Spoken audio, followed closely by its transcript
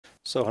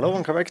So hello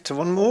and come back to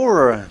one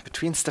more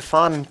between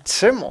Stefan and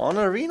Tim on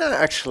Arena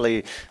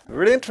actually.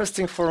 Really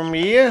interesting for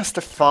me.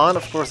 Stefan,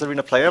 of course,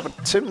 Arena player, but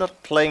Tim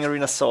not playing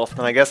Arena so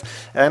often, I guess.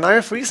 And I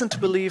have reason to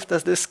believe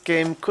that this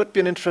game could be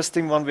an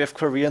interesting one. We have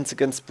Koreans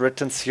against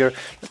Britons here.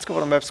 Let's go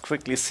on the maps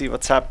quickly, see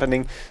what's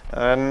happening.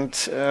 And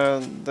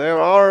there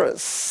are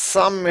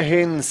some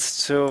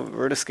hints to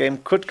where this game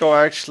could go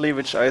actually,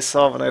 which I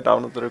saw when I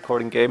downloaded the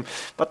recording game.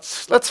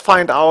 But let's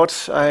find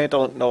out. I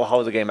don't know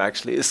how the game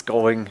actually is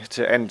going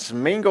to end.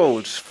 Main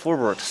goal.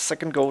 Forward,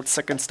 second gold,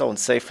 second stone,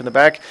 safe in the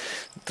back.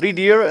 3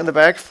 deer in the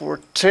back for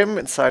Tim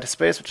inside his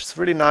base, which is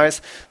really nice.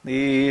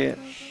 The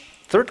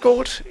third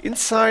gold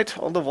inside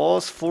on the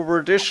walls,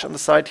 forward dish on the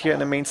side here,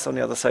 and the main stone on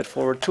the other side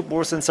forward. 2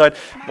 boars inside.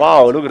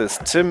 Wow, look at this.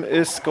 Tim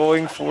is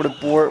going for the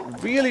boar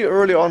really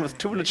early on with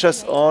 2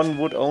 villagers on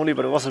wood only,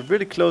 but it was a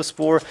really close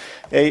boar.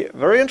 A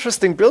very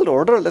interesting build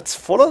order. Let's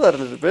follow that a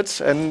little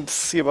bit and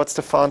see about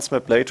Stefan's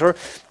map later,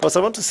 because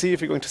I want to see if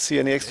we're going to see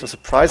any extra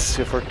surprises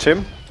here for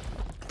Tim.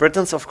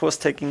 Britons, of course,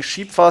 taking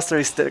sheep faster.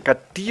 He's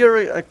got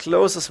deer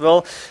close as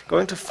well.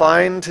 Going to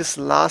find his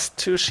last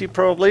 2 sheep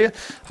probably.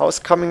 House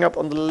coming up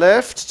on the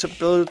left to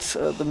build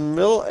the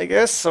mill, I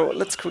guess. So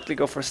let's quickly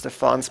go for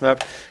Stefan's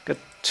map. Got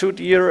 2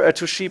 deer,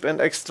 2 sheep and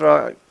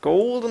extra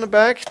gold on the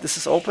back. This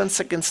is open.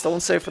 Second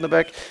stone safe on the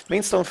back.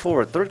 Main stone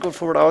forward. Third gold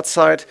forward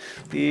outside.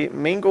 The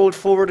main gold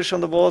forward is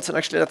on the walls, and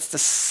actually that's the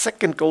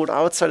second gold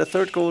outside. The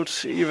third gold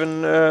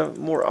even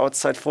more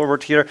outside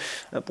forward here.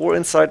 Boar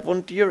inside.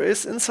 1 deer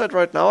is inside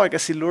right now. I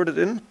guess he lured it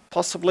in,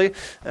 possibly.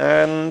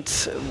 And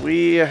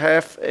we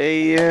have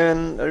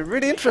a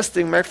really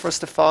interesting map for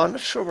Stefan. Not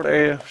sure what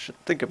I should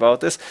think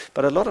about this,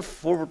 but a lot of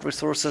forward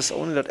resources.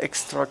 Only that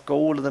extra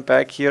gold in the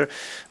back here,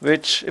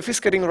 which if he's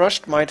getting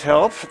rushed might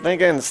help. Then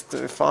again,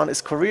 Stefan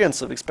is Korean,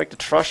 so we expect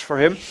a rush for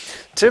him.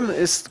 Tim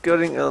is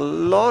getting a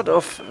lot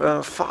of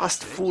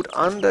fast food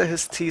under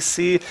his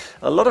TC.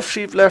 A lot of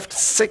sheep left,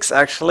 6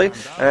 actually.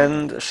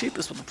 And sheep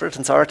is what the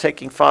Britons are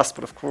taking fast,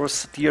 but of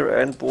course deer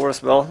and boar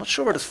as well. Not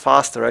sure what is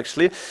faster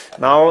actually.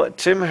 Now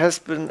Tim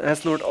has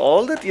lured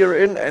all the deer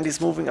in and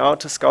he's moving out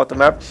to scout the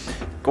map.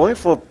 Going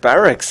for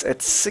barracks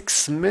at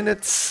 6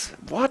 minutes.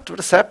 What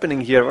is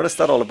happening here? What is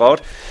that all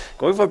about?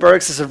 Going for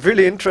barracks is a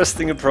really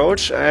interesting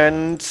approach,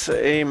 and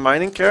a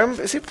mining camp.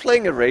 Is he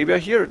playing Arabia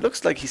here? It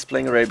looks like he's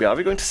playing Arabia. Are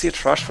we going to see a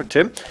trush for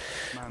Tim?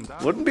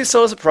 Wouldn't be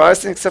so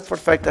surprising, except for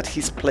the fact that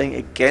he's playing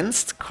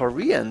against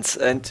Koreans.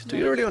 And do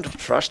you really want to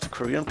trust the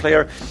Korean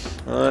player?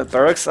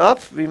 Barracks up.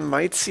 We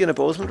might see an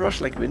opposement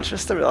rush like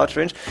Winchester with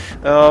outrange.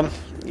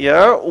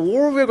 Yeah,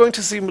 or we're going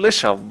to see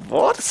militia.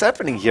 What is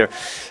happening here?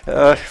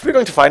 We're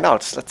going to find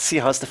out. Let's see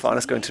how Stefan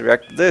is going to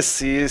react to this.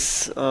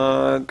 He's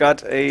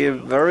got a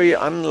very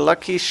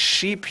unlucky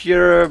sheep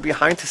here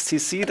behind his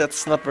TC.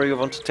 That's not where you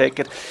want to take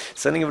it.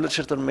 Sending a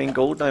villager to the main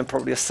gold now in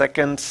probably a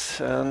second.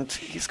 And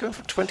he's going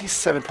for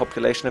 27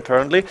 population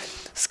apparently.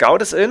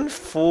 Scout is in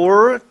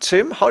for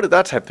Tim. How did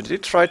that happen? Did he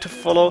try to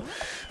follow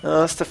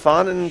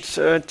Stefan and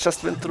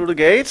just went through the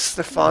gate?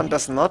 Stefan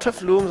does not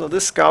have loom, so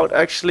this scout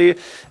actually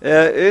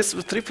is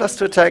with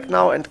 3+2 attack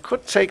now and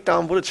could take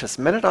down villagers.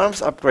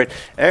 Man-at-arms upgrade,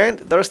 and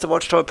there's the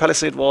watchtower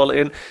palisade wall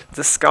in.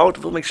 The scout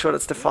will make sure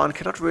that Stefan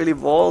cannot really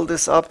wall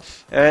this up,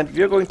 and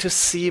we're going to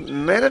see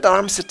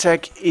man-at-arms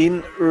attack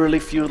in early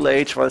feudal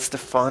age while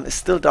Stefan is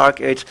still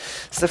dark age.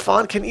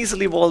 Stefan can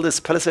easily wall this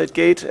palisade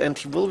gate and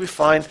he will be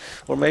fine,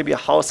 or maybe a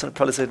house and a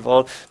palisade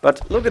wall.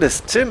 But look at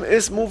this, Tim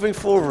is moving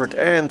forward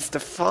and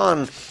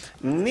Stefan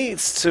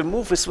needs to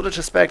move his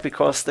villagers back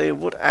because they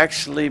would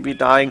actually be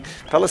dying.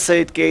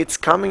 Palisade gates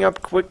coming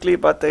up quickly,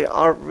 but they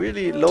are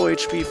really low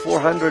HP,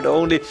 400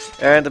 only,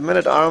 and the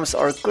men-at-arms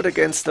are good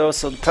against those,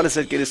 so the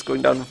palisade gate is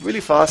going down really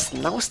fast.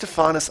 Now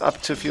Stefan is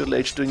up to feudal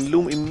age, doing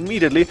loom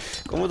immediately,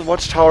 going with the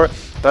watchtower,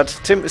 but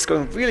Tim is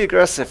going really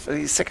aggressive.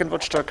 The second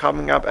watchtower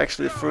coming up,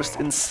 actually the first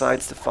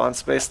inside Stefan's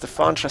space.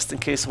 Stefan just in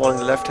case walling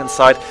the left hand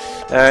side,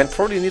 and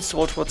probably needs to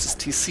wall towards his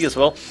TC as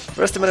well.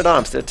 Where's the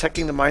men-at-arms? They're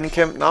attacking the mining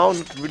camp now,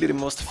 not really the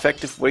most effective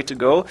way to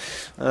go,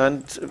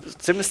 and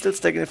Tim is still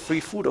taking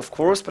free food of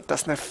course, but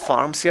doesn't have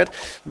farms yet.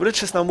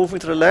 Village is now moving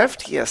to the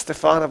left. Yes,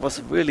 Stefan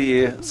was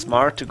really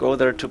smart to go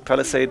there to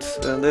palisade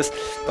this,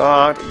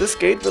 but this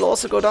gate will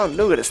also go down.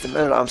 Look at this, the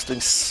man-at-arms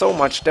doing so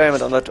much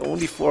damage on that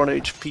only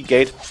 400 HP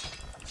gate.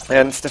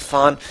 And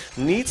Stefan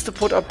needs to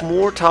put up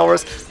more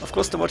towers. Of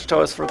course, the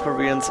watchtowers for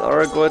Koreans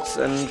are good,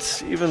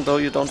 and even though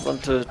you don't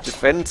want to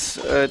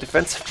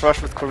defensive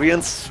trush with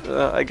Koreans,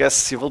 I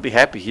guess you will be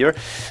happy here.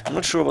 I'm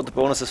not sure what the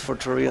bonuses for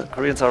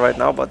Koreans are right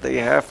now, but they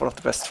have one of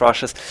the best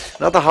trushes.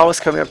 Another house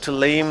coming up to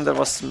lame. There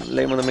was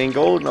lame on the main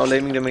gold, now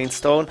laming the main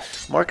stone.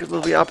 Market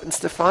will be up, and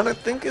Stefan, I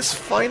think, is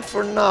fine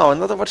for now.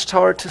 Another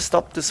watchtower to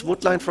stop this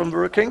wood line from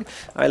working.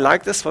 I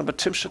like this one, but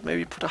Tim should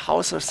maybe put a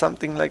house or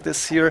something like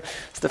this here.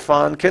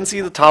 Stefan can see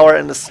the tower. tower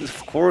and is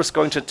of course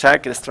going to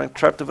attack. It is trying to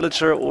trap the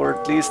villager, or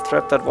at least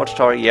trap that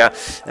watchtower. Yeah,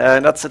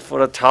 and that's it for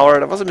the tower.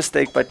 That was a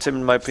mistake by Tim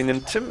in my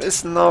opinion. Tim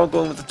is now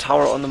going with the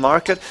tower on the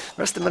market.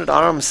 Where's the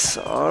men-at-arms?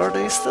 Are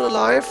they still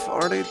alive?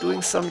 Are they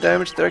doing some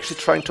damage? They're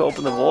actually trying to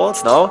open the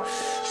walls now.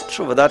 Not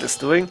sure what that is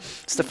doing.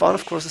 Stefan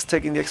of course is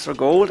taking the extra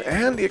gold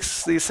and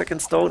the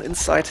second stone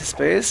inside his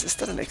base. Is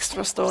that an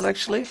extra stone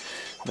actually?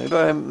 Maybe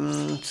I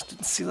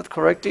didn't see that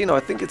correctly. No,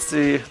 I think it's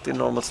the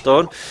normal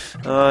stone.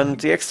 And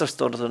the extra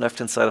stone on the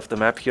left-hand side of the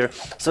map here.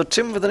 So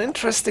Tim with an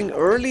interesting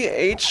early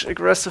age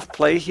aggressive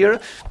play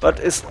here, but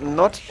is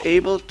not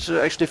able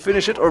to actually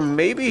finish it. Or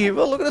maybe he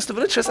will. Look at this, the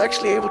villager is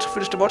actually able to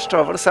finish the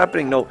watchtower. What is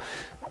happening? No,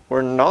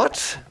 we're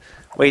not.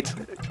 Wait,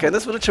 can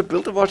this villager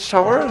build a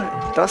watchtower?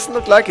 Doesn't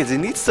look like it. He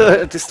needs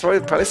to destroy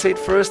the palisade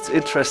first.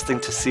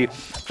 Interesting to see.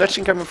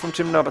 Fletching coming from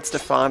Tim now, but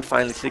Stefan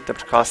finally clicked up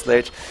to Castle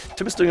Age.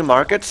 Tim is doing a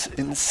market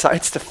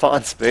inside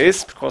Stefan's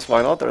base, because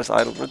why not? There's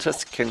idle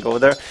villagers, can go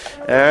there.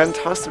 And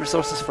how's the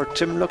resources for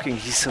Tim looking?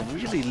 He's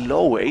really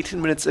low,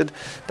 18 minutes in.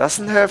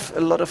 Doesn't have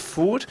a lot of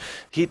food.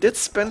 He did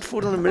spend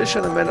food on the militia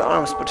and the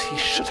men-at-arms, but he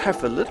should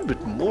have a little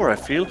bit more, I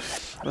feel.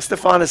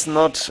 Stefan is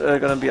not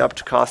going to be up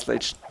to Castle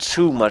Age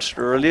too much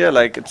earlier,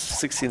 like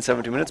it's 16,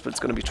 17 minutes, but it's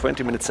going to be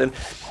 20 minutes in.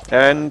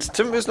 And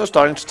Tim is now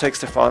starting to take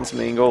Stefan's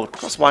main goal,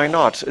 because why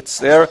not? It's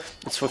there,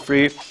 it's for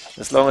free.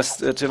 As long as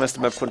Tim has the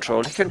map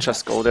control, he can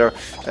just go there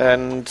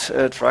and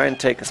try and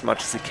take as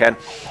much as he can.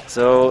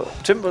 So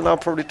Tim will now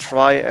probably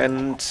try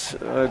and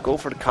go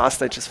for the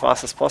Castle Age as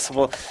fast as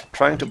possible,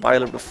 trying to buy a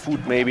little bit of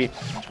food maybe,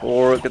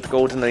 or get the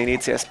gold in that he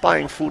needs. He is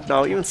buying food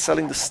now, even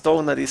selling the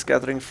stone that he's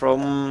gathering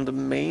from the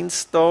main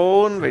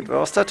stone. Wait, where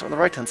was that? On the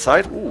right hand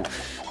side. Ooh,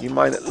 he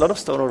mined a lot of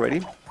stone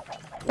already.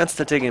 And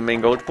still taking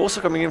main gold. Both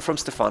are coming in from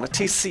Stefan. A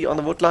TC on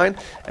the wood line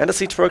and a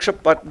siege workshop,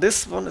 but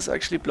this one is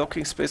actually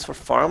blocking space for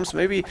farms.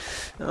 Maybe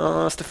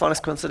Stefan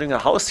is considering a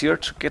house here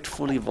to get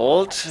fully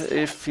walled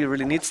if he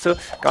really needs to.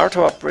 Guard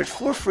tower upgrade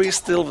for free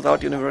still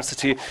without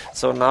university.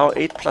 So now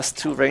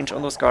 8+2 range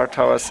on those guard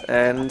towers,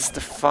 and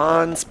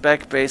Stefan's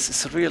back base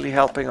is really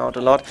helping out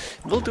a lot.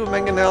 We'll do a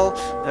mangonel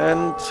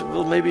and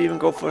we'll maybe even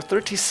go for a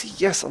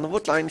 30C, yes, on the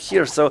wood line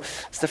here. So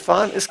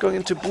Stefan is going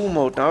into boom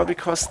mode now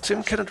because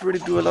Tim cannot really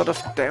do a lot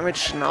of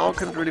damage now,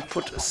 can really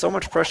put so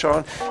much pressure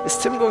on. Is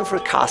Tim going for a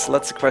castle?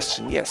 That's the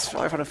question. Yes,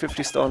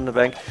 550 stone in the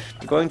bank.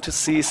 We're going to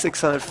see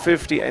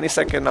 650 any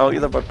second now,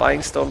 either by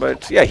buying stone,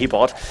 but yeah, he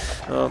bought.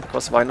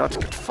 Because why not?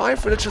 Get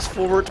 5 villages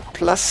forward,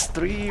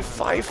 +3,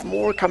 5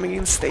 more coming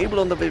in stable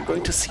on the way. We're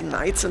going to see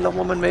knights in the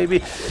moment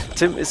maybe.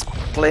 Tim is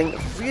playing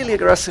really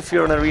aggressive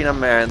here on Arena.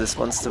 Man, this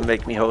wants to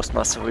make me host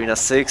Master Arena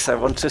 6. I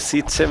want to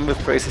see Tim with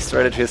crazy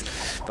strategies,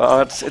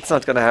 but it's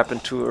not going to happen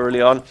too early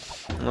on.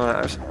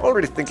 I was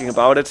already thinking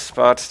about it,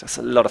 but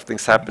there's a lot of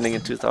things happening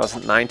in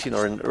 2019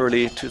 or in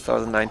early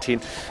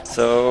 2019,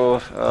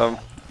 so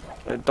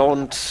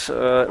don't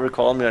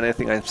recall me on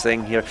anything I'm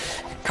saying here.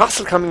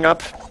 Castle coming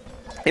up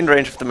in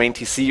range of the main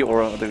TC,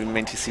 or the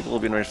main TC will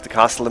be in range of the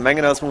castle. The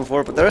mangonels move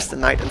forward, but there's the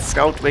knight and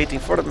scout waiting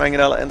for the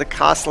mangonel, and the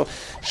castle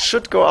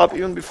should go up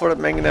even before that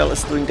mangonel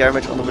is doing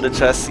damage on the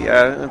villagers.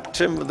 Yeah,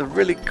 Tim with a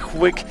really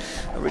quick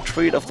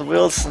retreat of the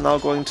wills, now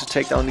going to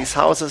take down these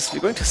houses. We're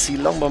going to see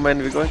longbowmen,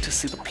 we're going to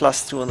see the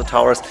 +2 on the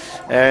towers,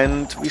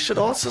 and we should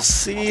also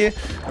see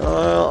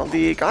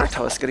the guard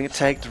towers getting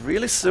attacked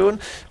really soon.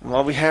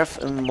 While we have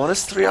a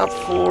monastery up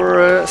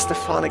for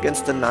Stefan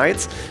against the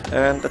knights,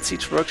 and that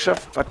siege workshop,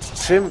 but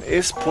Tim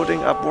is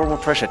putting up more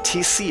pressure.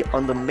 TC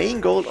on the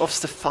main goal of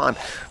Stefan.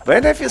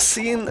 When have you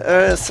seen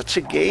such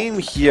a game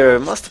here?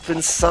 Must have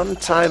been some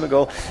time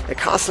ago. A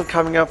castle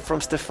coming up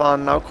from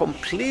Stefan, now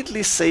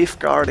completely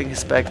safeguarding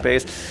his back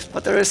base.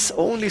 But there is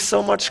only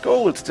so much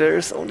gold. There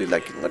is only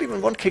like not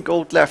even 1k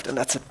gold left, and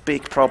that's a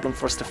big problem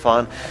for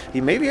Stefan. He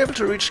may be able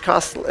to reach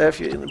Castle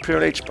in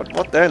Imperial Age, but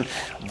what then?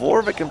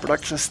 Warwick in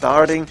production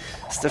starting.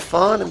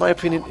 Stefan, in my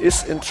opinion,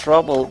 is in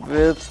trouble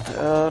with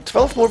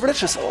 12 more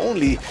villages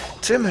only.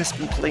 Tim has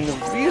been playing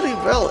really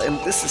well, and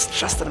this is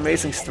just an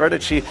amazing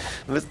strategy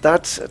with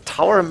that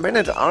tower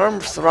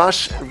men-at-arms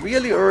rush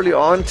really early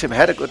on. Tim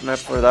had a good map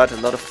for that, a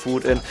lot of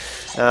food in,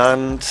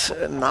 and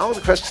now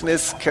the question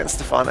is, can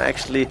Stefan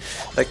actually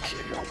like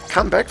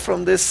come back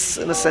from this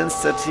in a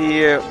sense that he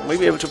may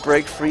be able to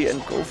break free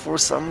and go for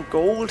some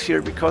gold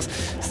here, because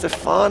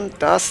Stefan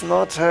does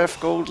not have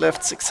gold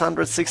left.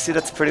 660,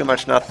 that's pretty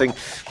much nothing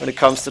when it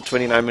comes to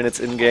 29 minutes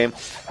in game.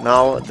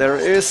 Now there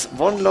is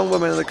one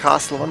longbowman in the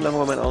castle, one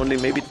longbowman only.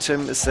 Maybe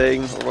Tim is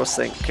saying, or was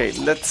saying, okay,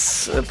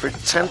 let's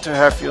pretend to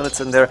have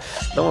units in there.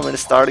 Longbowman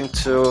is starting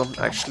to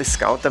actually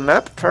scout the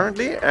map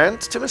apparently,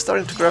 and Tim is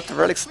starting to grab the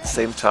relics at the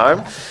same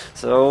time.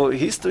 So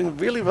he's doing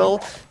really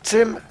well.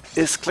 Tim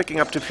is clicking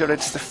up to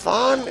Purate.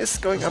 Stefan is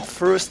going up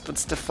first, but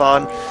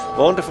Stefan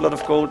won't have a lot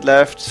of gold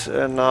left.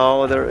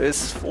 Now there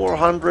is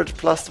 400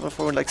 plus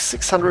like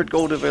 600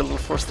 gold available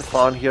for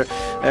Stefan here,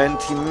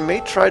 and he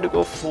may try to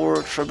go for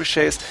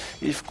trebuchets.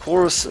 He of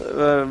course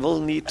will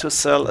need to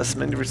sell as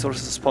many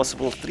resources as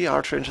possible. 3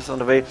 archers on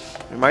the way.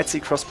 We might see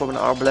crossbowmen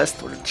are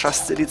blessed or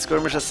just elite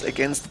skirmishers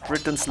against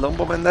Britain's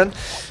longbowmen then.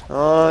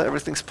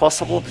 Everything's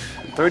possible.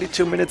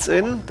 32 minutes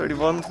in,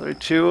 31,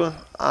 32.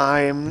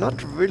 I'm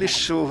not really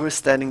sure who's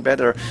standing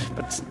better,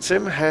 but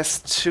Tim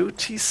has 2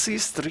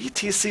 TCs, 3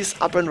 TCs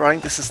up and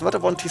running. This is not a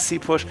 1 TC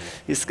push.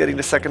 He's getting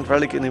the second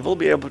relic and he will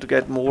be able to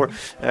get more.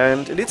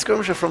 And elite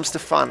skirmisher from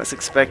Stefan as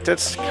expected.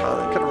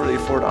 Can't really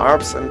afford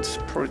ARPs and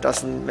probably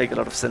doesn't make a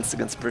lot of sense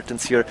against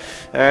Britons here.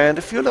 And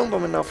a few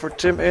longbowmen now for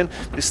Tim in.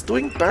 He's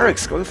doing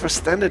barracks, going for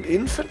standard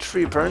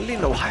infantry apparently.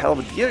 No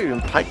halberdier, even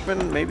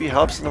pikemen maybe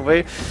helps in a way.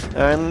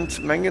 And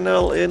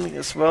mangonel in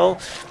as well.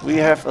 We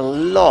have a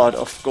lot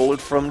of gold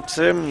from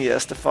Tim. Yeah,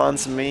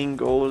 Stefan's main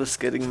goal is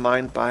getting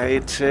mined by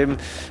Tim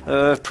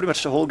pretty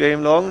much the whole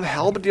game long.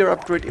 Halberdier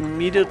upgrade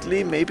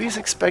immediately. Maybe he's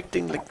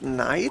expecting like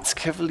knights,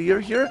 cavalier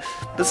here.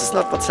 This is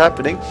not what's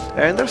happening.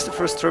 And there's the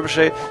first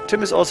trebuchet.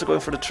 Tim is also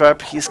going for the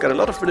trap. He's got a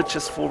lot of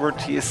villages forward.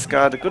 He's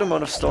got a good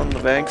amount of stone in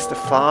the bank.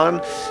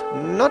 Stefan,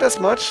 not as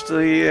much.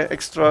 The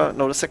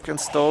second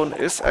stone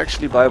is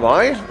actually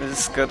bye-bye.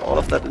 He's got all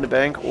of that in the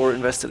bank or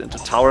invested into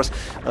towers.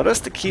 Now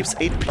there's the keeps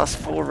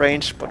 8+4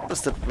 range, but what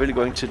is that really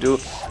going to do?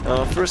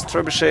 First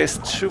trebuchets,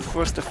 2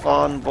 for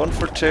Stefan, 1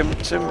 for Tim.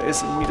 Tim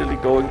is immediately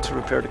going to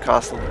repair the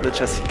castle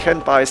villages. He can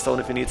buy stone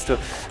if he needs to.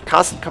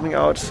 Castle coming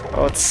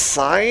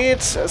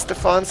outside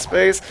Stefan's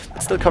space,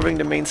 but still covering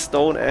the main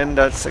stone and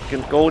that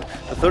second gold.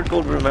 The third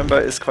gold, remember,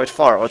 is quite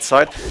far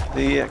outside.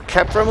 The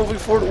Capra moving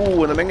forward.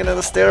 Ooh, and the Mangonel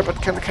is there,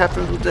 but can the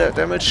Capra do the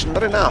damage?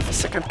 Not enough. A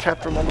second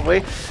Capra on the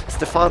way.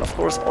 Stefan, of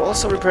course,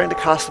 also repairing the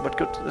castle, but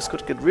this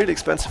could get really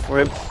expensive for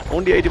him.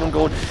 Only 81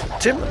 gold.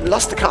 Tim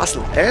lost the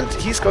castle, and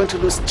he's going to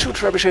lose 2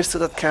 trebuchets to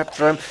that Capra.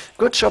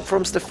 Good job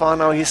from Stefan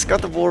now. He's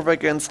got the war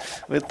wagons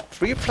with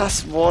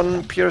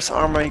 3+1 Pierce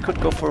armor. He could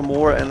go for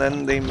more, and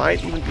then they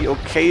might even be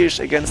okayish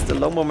against the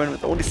longbowman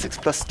with only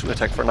 6+2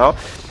 attack for now.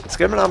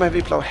 Skeleton armor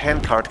heavy plow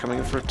handcart coming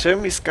in for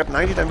Tim. He's got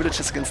 99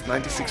 villages against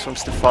 96 from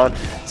Stefan.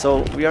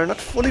 So we are not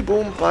fully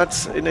boomed,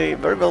 but in a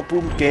very well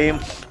boomed game,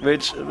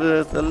 which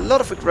with a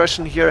lot of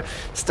aggression here.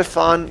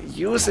 Stefan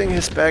using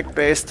his back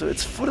base to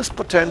its fullest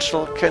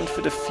potential, can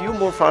fit a few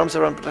more farms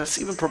around, but has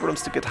even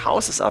problems to get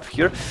houses up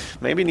here.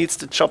 Maybe needs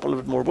to chop a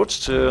little bit more wood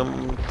to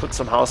put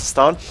some houses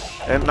down.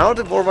 And now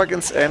the war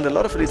wagons and a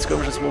lot of elite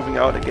skirmishers moving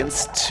out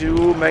against 2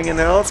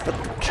 mangonels, but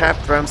the cap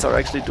rams are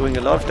actually doing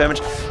a lot of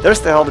damage. There's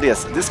the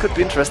halberdiers. This could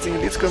be interesting.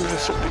 Elite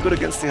skirmishers should be good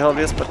against the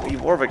halberdiers, but the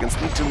war wagons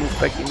need to move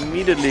back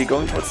immediately,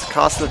 going towards the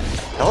castle.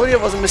 The halberdier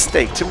was a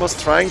mistake. Tim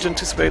was trying to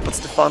anticipate what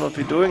Stefan would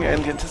be doing,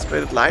 and he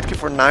anticipated light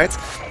for knights.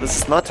 This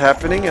is not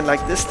happening, and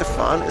like this,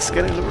 Stefan is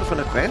getting a little bit of an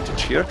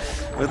advantage here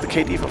with the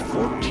KD from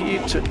 40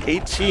 to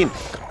 18.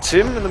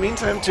 Tim, in the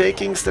meantime,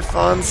 taking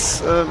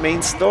Stefan's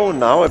main stone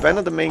now,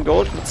 abandoned the main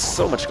gold, with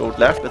so much gold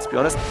left, let's be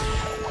honest.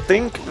 I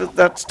think with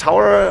that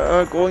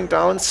tower going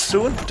down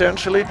soon,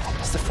 potentially,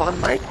 Stefan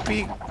might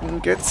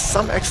get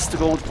some access to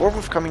gold.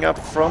 Warwolf coming up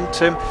from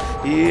Tim.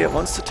 He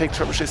wants to take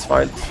trebuchets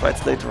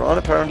fights later on,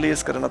 apparently.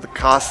 He's got another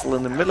castle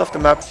in the middle of the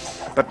map.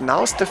 But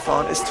now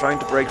Stefan is trying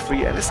to break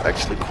free and is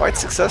actually quite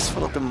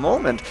successful at the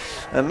moment.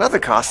 Another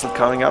castle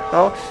coming up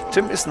now.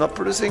 Tim is not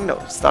producing, no,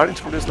 starting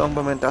to produce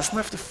longbowmen. Doesn't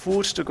have the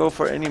food to go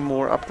for any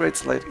more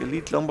upgrades like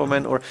elite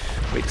longbowmen or...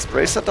 Wait, is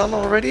Bracer done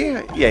already?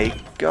 Yeah,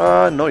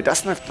 no, he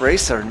doesn't have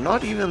Bracer,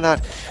 not even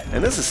that.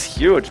 And this is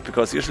huge,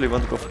 because usually you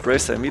want to go for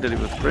Bracer immediately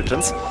with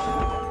Britons.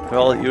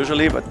 Well,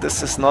 usually, but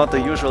this is not the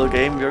usual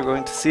game we're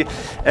going to see.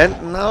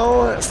 And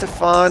now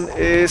Stefan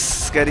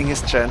is getting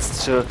his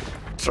chance to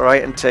try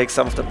and take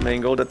some of that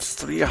main gold. That's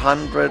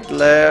 300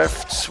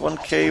 left,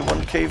 1k,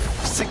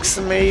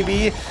 1k6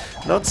 maybe.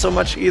 Not so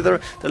much either.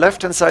 The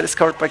left-hand side is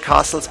covered by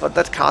castles, but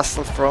that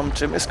castle from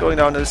Tim is going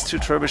down. There's 2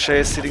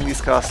 trebuchets hitting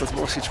these castles,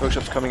 more siege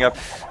workshops coming up.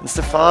 And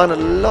Stefan, a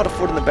lot of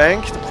wood in the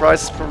bank. The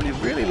price is probably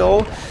really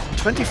low.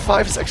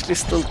 25 is actually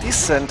still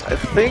decent. I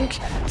think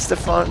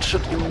Stefan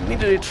should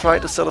immediately try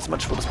to sell as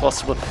much wood as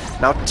possible.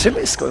 Now Tim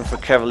is going for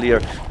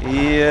Cavalier.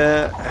 He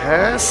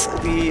has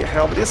the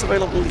halberdiers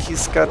available.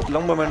 He's got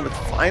longbowmen with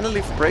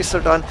finally Bracer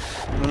done.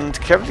 And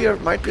Cavalier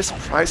might be a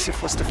surprise here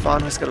for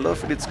Stefan, who's got a lot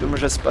of elite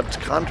skirmishers, but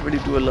can't really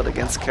do a lot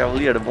against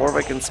Cavalier. The war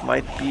wagons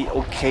might be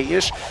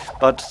okay-ish,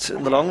 but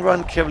in the long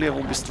run Cavalier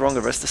will be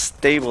stronger. Where's the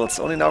stables?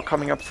 Only now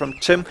coming up from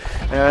Tim,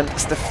 and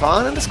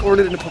Stefan and the score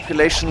lead in the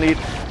population lead,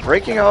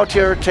 breaking out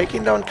here, taking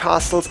taking down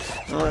castles.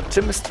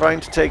 Tim is trying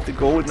to take the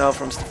gold now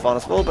from Stefan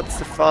as well, but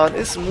Stefan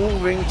is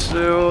moving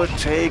to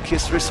take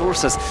his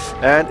resources.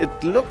 And it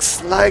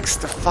looks like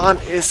Stefan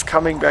is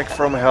coming back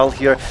from hell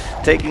here,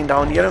 taking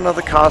down yet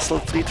another castle,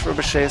 3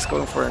 trebuchets,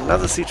 going for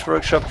another siege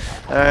workshop.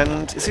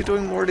 And is he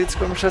doing more elite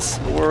skirmishes,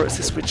 or is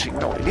he switching?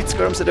 No, elite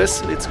skirms it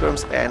is, elite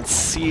skirms and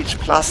siege,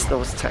 plus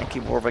those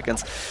tanky war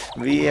wagons.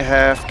 We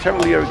have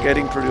Cavalier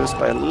getting produced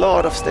by a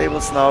lot of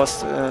stables now.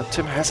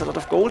 Tim has a lot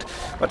of gold,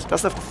 but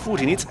doesn't have the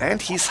food he needs,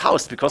 and he's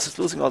housed because he's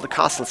losing all the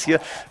castles here.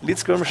 Elite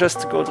skirmishes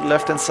to go to the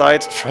left hand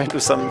side, try to do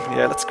some,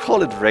 yeah, let's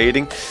call it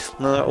raiding.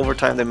 Over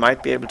time they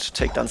might be able to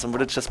take down some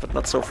villages, but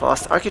not so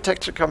fast.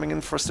 Architecture coming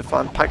in for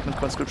Stefan, pikeman,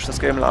 conscription,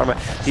 scale armor.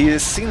 He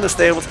has seen the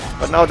stables,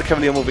 but now the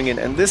Cavalier moving in,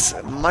 and this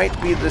might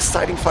be the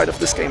deciding fight of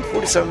this game.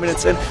 47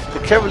 minutes in,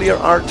 the Cavalier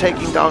are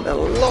taking down a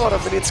lot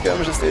of elite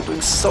skirmishes. They're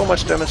doing so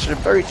much damage. They're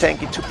very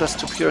tanky.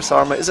 2+2 pierce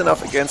armor is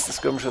enough against the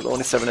skirmish with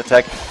only 7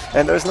 attack,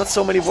 and there's not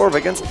so many war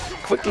wagons.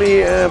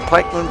 Quickly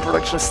pikeman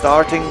production is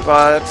starting,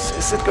 but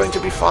is it going to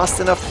be fast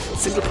enough?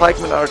 Single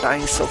pikemen are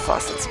dying so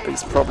fast. That's the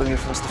biggest problem here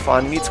for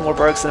Stefan. Needs more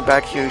barracks in the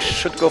back here. He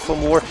should go for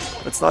more.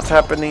 That's not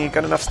happening. He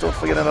got enough stone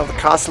for yet another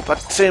castle, but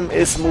Tim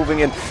is moving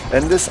in,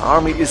 and this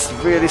army is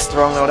really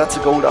strong now. That's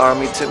a gold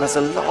army. Tim has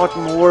a lot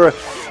more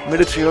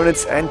military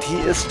units, and he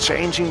is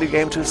changing the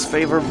game to his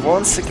favor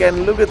once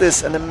again. Look at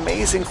this, an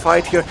amazing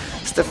fight here.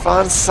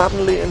 Stefan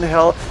suddenly in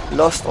hell,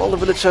 lost all the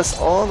villagers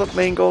on the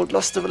main gold,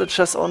 lost the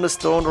villagers on the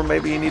stone, or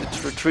maybe he needed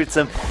to retreat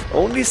them.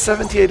 Only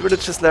 78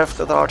 villagers left.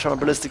 The arch armor,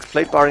 ballistics,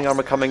 plate barring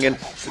armor coming in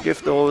to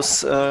give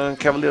those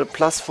Cavalier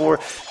 +4.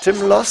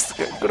 Tim lost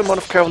a good amount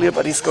of Cavalier,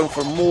 but he's going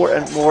for more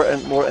and more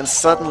and more, and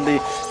suddenly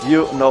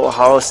you know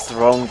how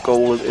strong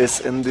gold is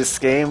in this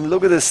game.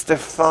 Look at this,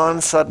 Stefan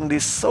suddenly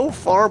so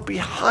far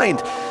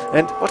behind.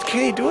 And what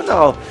can he do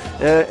now?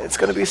 It's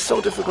going to be so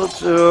difficult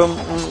to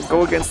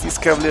go against these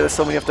Cavaliers,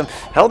 so many of them.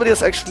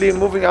 Halberdiers actually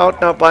moving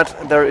out now, but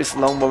there is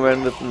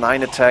Longbowmen with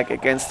 9 attack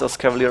against those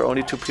Cavalier,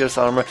 only 2 pierce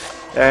armor,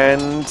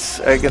 and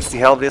against the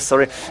Halberdiers,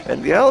 sorry.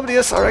 And the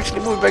Halberdiers are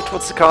actually moving back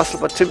towards the castle,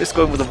 but Tim is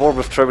going with the war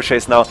with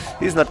trebuchets now.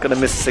 He's not going to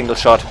miss a single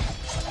shot.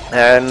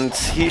 And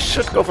he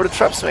should go for the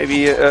traps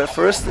maybe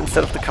first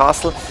instead of the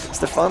castle.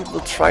 Stefan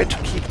will try to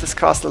keep this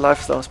castle alive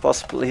as long as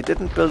possible. He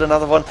didn't build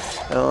another one,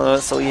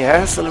 so he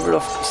has a little bit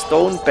of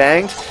stone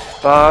banked,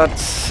 but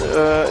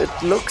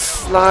it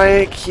looks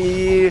like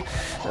he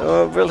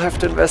will have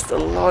to invest a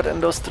lot,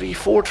 and those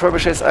 3-4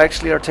 trebuchets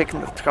actually are taking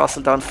the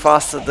castle down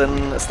faster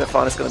than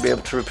Stefan is going to be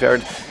able to repair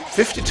it.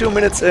 52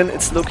 minutes in,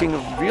 it's looking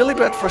really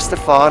bad for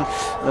Stefan.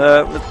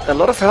 With a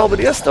lot of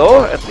halberdiers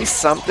though, at least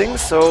something,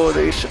 so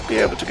they should be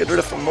able to get rid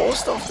of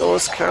most of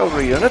those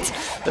cavalry units.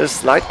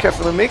 There's light cav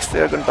in the mix,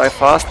 they are going to die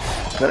fast.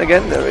 Then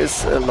again, there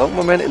is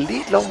longbowmen,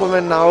 elite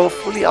longbowmen now,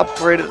 fully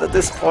upgraded at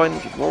this point.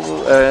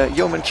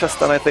 Yeoman just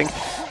done, I think.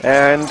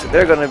 And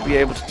they're going to be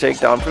able to take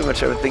down pretty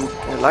much everything.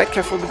 Light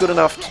cav will be good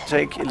enough to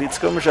take elite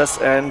skirmishers,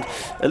 and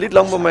elite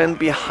longbowmen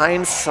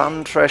behind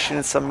some trash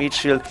units, some meat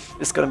shield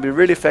is going to be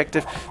really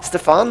effective.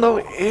 Stefan though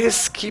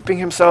is keeping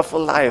himself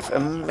alive.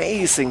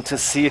 Amazing to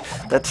see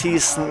that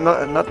he's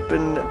not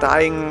been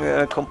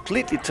dying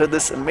completely to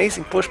this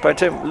amazing push by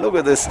Tim. Look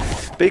at this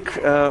big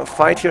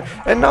fight here,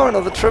 and now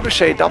another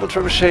trebuchet, double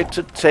trebuchet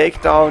to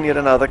take down yet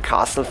another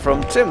castle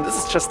from Tim.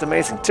 This is just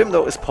amazing. Tim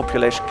though is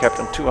population capped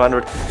on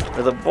 200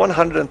 with a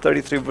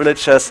 133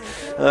 villagers,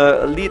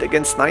 lead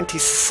against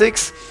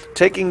 96,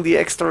 taking the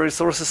extra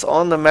resources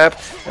on the map,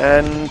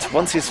 and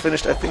once he's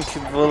finished I think he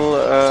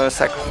will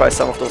sacrifice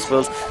some of those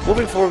villas.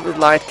 Moving forward with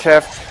light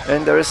cav,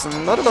 and there is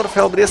not a lot of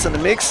halberdiers in the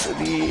mix.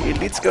 The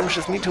elite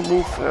skirmishers need to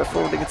move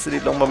forward against the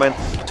elite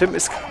longbowmen. Tim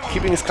is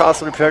keeping his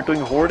castle repaired,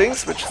 doing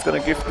hoardings, which is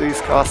going to give these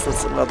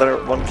castles another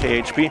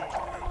 1k HP.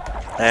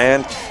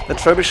 And the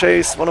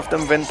trebuchets, one of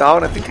them went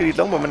down. I think the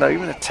longbowmen are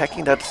even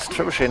attacking that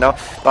trebuchet now,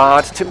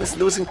 but Tim is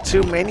losing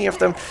too many of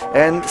them,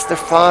 and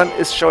Stefan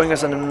is showing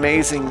us an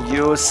amazing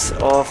use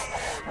of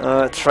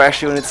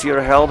trash units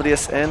here,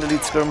 halberdiers and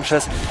elite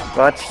skirmishers,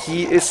 but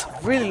he is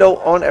really low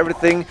on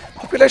everything.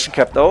 Population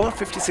cap though,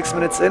 56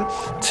 minutes in.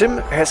 Tim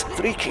has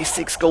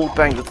 3k6 gold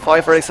banked with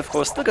 5 rays, of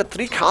course. Still got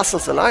 3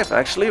 castles alive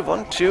actually.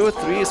 1, 2,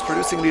 3 is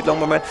producing elite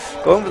longbowmen.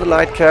 Going with the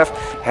light cav,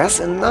 has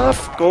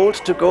enough gold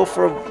to go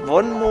for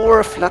one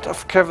more flood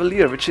of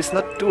cavalier, which he's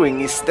not doing.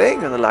 He's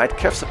staying on the light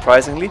cav,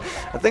 surprisingly.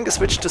 I think a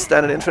switch to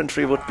standard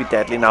infantry would be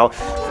deadly now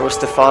for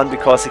Stefan,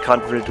 because he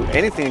can't really do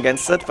anything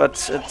against it, but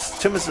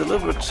Tim is a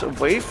little bit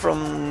away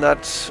from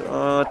that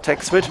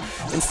tech switch.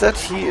 Instead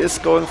he is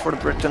going for the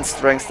Britain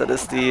strength, that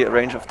is the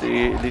range of the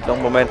elite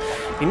longbowmen.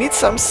 He needs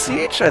some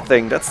siege, I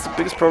think. That's the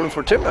biggest problem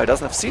for Tim. He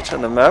doesn't have siege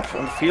on the map,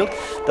 on the field.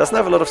 Doesn't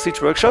have a lot of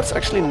siege workshops,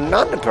 actually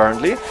none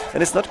apparently,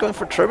 and it's not going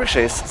for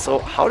trebuchets. So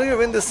how do you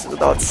win this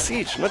without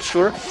siege? Not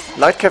sure.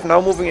 Light cav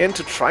now moving in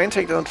to try and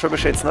take down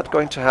trebuchet. It's not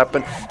going to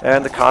happen,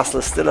 and the castle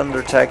is still under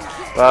attack,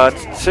 but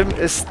Tim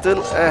is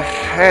still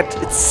ahead,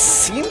 it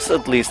seems,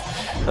 at least.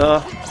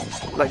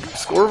 like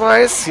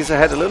score-wise, he's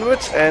ahead a little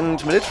bit,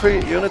 and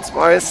military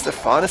units-wise,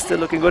 Stefan is still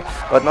looking good,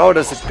 but now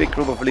there's a big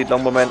group of elite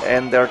lumbermen,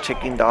 and they're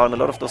taking down a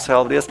lot of those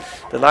halberdiers.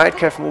 The light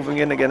cav moving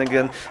in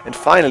again, and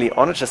finally,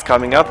 Onagers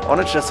coming up.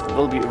 Onagers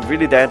will be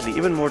really deadly,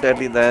 even more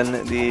deadly than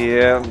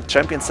the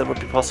champions that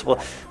would be possible.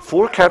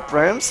 4 cap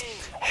rams,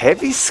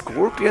 heavy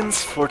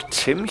scorpions for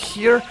Tim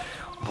here.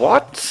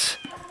 What?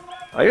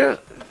 Are you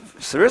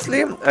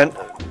seriously? And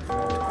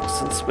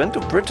since when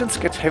do Britons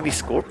get heavy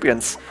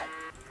scorpions?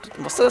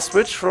 Was there a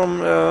switch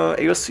from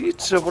AOC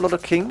to one of the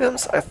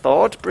kingdoms? I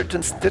thought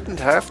Britons didn't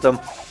have them.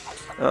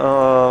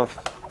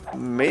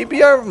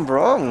 Maybe I'm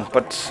wrong,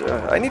 but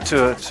I need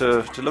to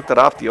look that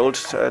up, the old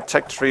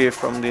tech tree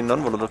from the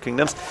non-volatile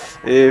kingdoms.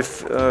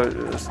 If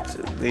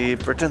the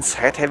Britons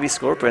had heavy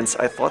scorpions,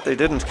 I thought they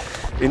didn't.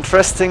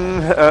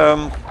 Interesting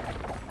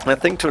I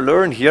think to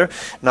learn here.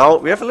 Now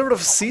we have a little bit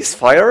of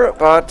ceasefire,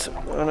 but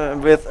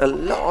with a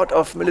lot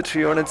of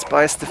military units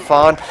by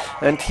Stefan,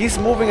 and he's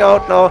moving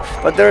out now.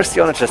 But there's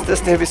the Onagers, there's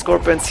the heavy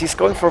scorpions. He's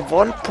going for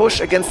one push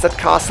against that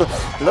castle.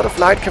 A lot of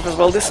light cap as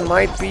well. This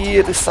might be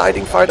a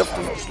deciding fight of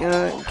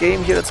the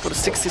game here. Let's go to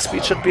 60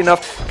 speed, should be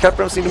enough.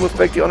 Caprams need to move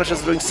back. The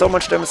Onagers are doing so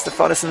much damage.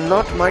 Stefan is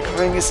not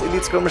microing his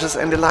elite skirmishers,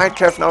 and the light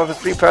cap now have a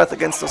free path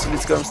against those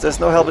elite skirmishers. There's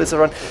no halberdiers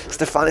around.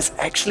 Stefan is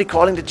actually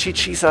calling the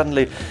GG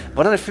suddenly.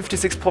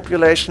 156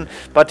 population.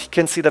 But he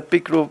can see that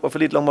big group of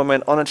elite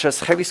lumbermen,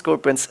 Onagers, heavy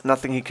scorpions,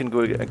 nothing he can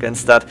go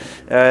against that.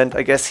 And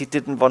I guess he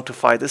didn't want to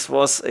fight. This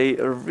was a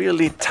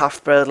really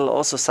tough battle,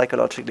 also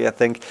psychologically, I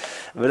think.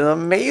 With an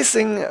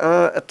amazing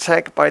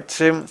attack by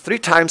Tim, 3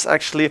 times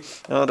actually.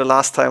 The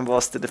last time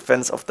was the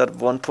defense of that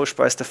one push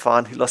by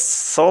Stefan. He lost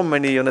so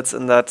many units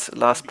in that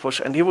last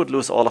push, and he would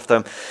lose all of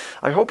them.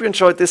 I hope you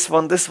enjoyed this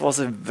one. This was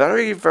a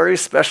very, very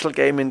special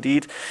game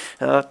indeed.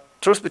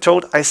 Truth be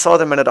told, I saw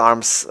the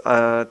Man-at-Arms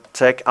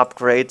tech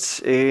upgrade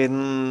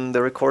in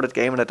the recorded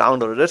game and I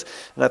downloaded it.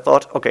 And I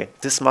thought, okay,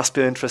 this must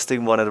be an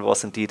interesting one, and it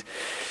was indeed.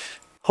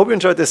 Hope you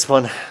enjoyed this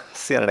one.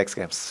 See you in the next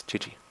games.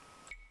 GG.